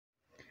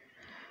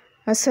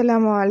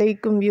Assalamu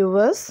alaikum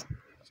viewers.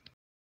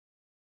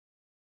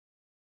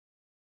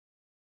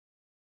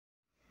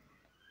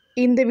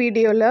 இந்த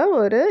வீடியோவில்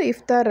ஒரு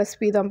இஃப்தார்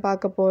ரெசிபி தான்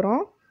பார்க்க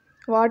போகிறோம்.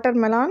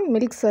 வாட்டர்மெலான்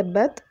மில்க்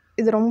சர்பத்.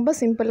 இது ரொம்ப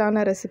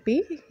சிம்பிளான ரெசிபி.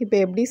 இப்போ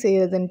எப்படி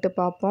செய்யறதுன்ட்டு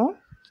பார்ப்போம்.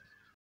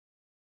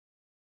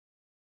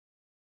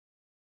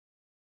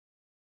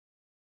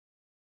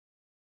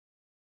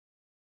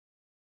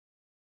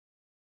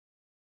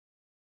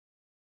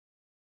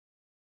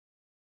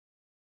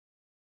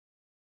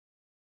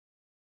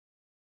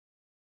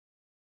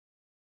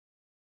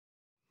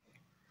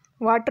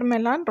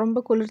 வாட்டர்மெலான் ரொம்ப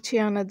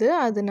குளிர்ச்சியானது.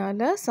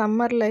 அதனால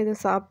சம்மரில் இதை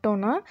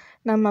சாப்பிட்டோன்னா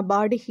நம்ம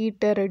பாடி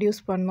ஹீட்டை ரெடியூஸ்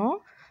பண்ணோம்.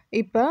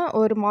 இப்போ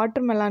ஒரு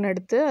வாட்டர்மெலான்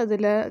எடுத்து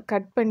அதில்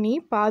கட் பண்ணி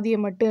பாதியை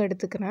மட்டும்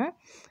எடுத்துக்கிறேன்.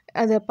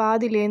 அதை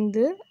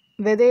பாதியிலேருந்து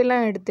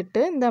விதையெல்லாம்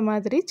எடுத்துட்டு இந்த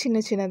மாதிரி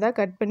சின்ன சின்னதாக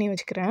கட் பண்ணி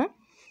வச்சுக்கிறேன்.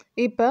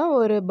 இப்போ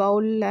ஒரு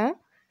பவுலில்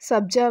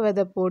சப்ஜா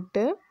விதை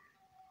போட்டு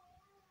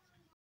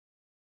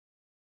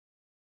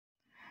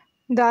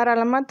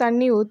தாராளமாக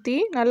தண்ணி ஊற்றி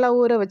நல்லா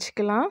ஊற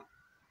வச்சுக்கலாம்.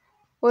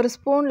 ஒரு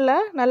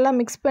ஸ்பூனில் நல்லா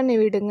மிக்ஸ் பண்ணி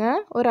விடுங்க.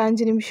 ஒரு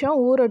 5 நிமிஷம்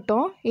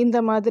ஊறட்டும். இந்த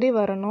மாதிரி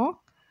வரணும்.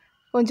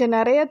 கொஞ்சம்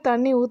நிறைய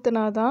தண்ணி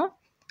ஊற்றினா தான்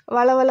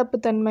வளவளப்பு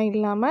தன்மை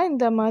இல்லாமல்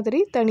இந்த மாதிரி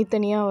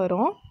தனித்தனியாக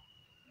வரும்.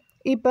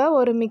 இப்போ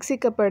ஒரு மிக்ஸி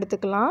கப்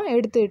எடுத்துக்கலாம்.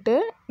 எடுத்துக்கிட்டு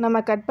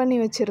நம்ம கட் பண்ணி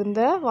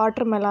வச்சுருந்த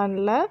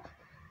வாட்டர்மெலானில்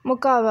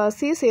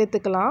முக்கால்வாசி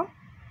சேர்த்துக்கலாம்.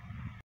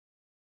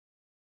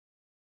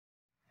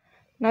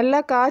 நல்லா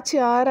காய்ச்சி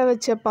ஆற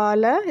வச்ச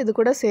பாலை இது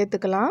கூட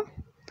சேர்த்துக்கலாம்.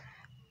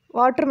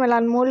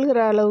 வாட்டர்மெலான்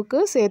மூழ்கிற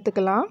அளவுக்கு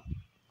சேர்த்துக்கலாம்.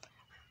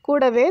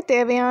 கூடவே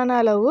தேவையான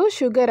அளவு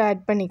சுகர்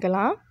ஆட்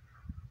பண்ணிக்கலாம்.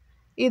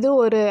 இது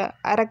ஒரு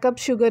 1/2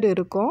 கப் சுகர்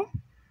இருக்கும்.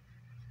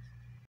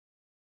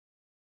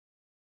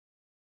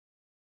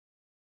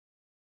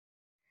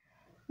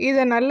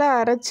 இதை நல்லா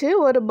அரைச்சி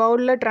ஒரு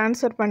பவுலில்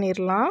ட்ரான்ஸ்ஃபர்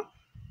பண்ணிடலாம்.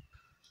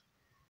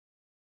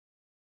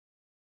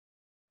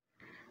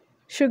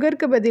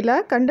 சுகருக்கு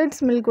பதிலாக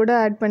கண்டென்ஸ் மில்க் கூட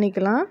ஆட்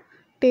பண்ணிக்கலாம்.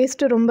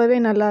 டேஸ்ட்டு ரொம்பவே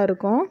நல்லா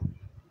இருக்கும்.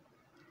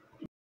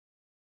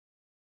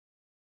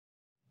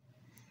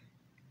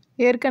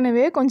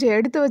 ஏற்கனவே கொஞ்சம்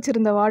எடுத்து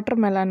வச்சுருந்த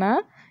வாட்டர்மெலானை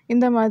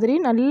இந்த மாதிரி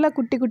நல்லா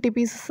குட்டி குட்டி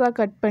பீசஸாக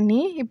கட் பண்ணி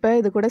இப்போ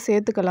இது கூட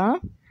சேர்த்துக்கலாம்.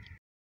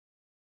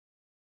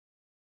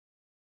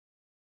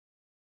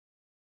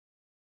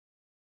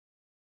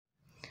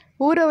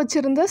 ஊற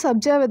வச்சுருந்த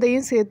சப்ஜா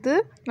விதையும் சேர்த்து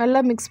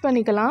நல்லா மிக்ஸ்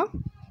பண்ணிக்கலாம்.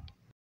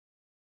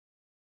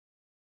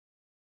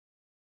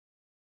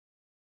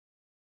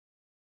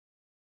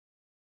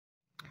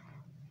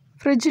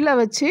 ஃப்ரிட்ஜில்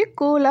வச்சு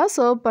கூலாக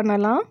சர்வ்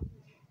பண்ணலாம்.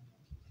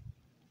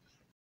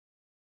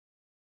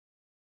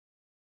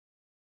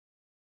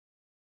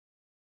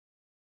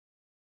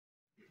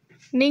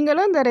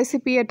 நீங்களும் இந்த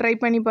ரெசிபியை ட்ரை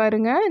பண்ணி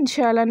பாருங்கள்.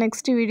 இன்ஷா அல்லாஹ்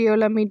நெக்ஸ்ட்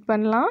வீடியோவில் மீட்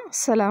பண்ணலாம்.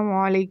 அஸ்ஸலாமு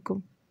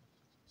அலைக்கும்.